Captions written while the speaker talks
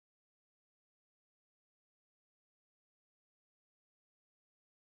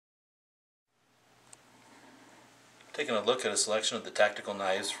Taking a look at a selection of the tactical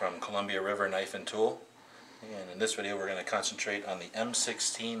knives from Columbia River Knife and Tool, and in this video we're going to concentrate on the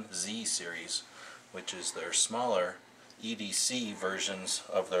M16Z series, which is their smaller EDC versions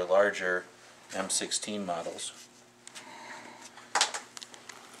of their larger M16 models.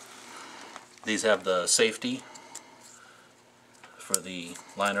 These have the safety for the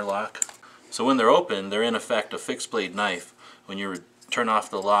liner lock. So when they're open, they're in effect a fixed blade knife. When you turn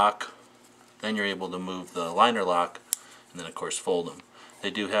off the lock, then you're able to move the liner lock and then of course fold them. They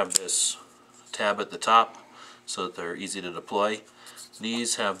do have this tab at the top so that they're easy to deploy.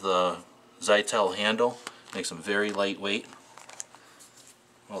 These have the Zytel handle, makes them very lightweight.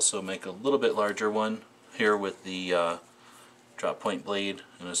 Also make a little bit larger one here with the drop point blade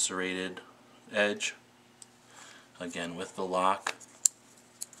and a serrated edge. Again with the lock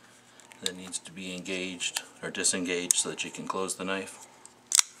that needs to be engaged or disengaged so that you can close the knife.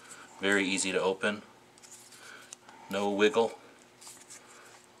 Very easy to open, no wiggle.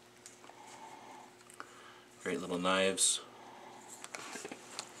 Great little knives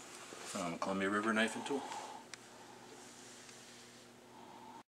from Columbia River Knife and Tool.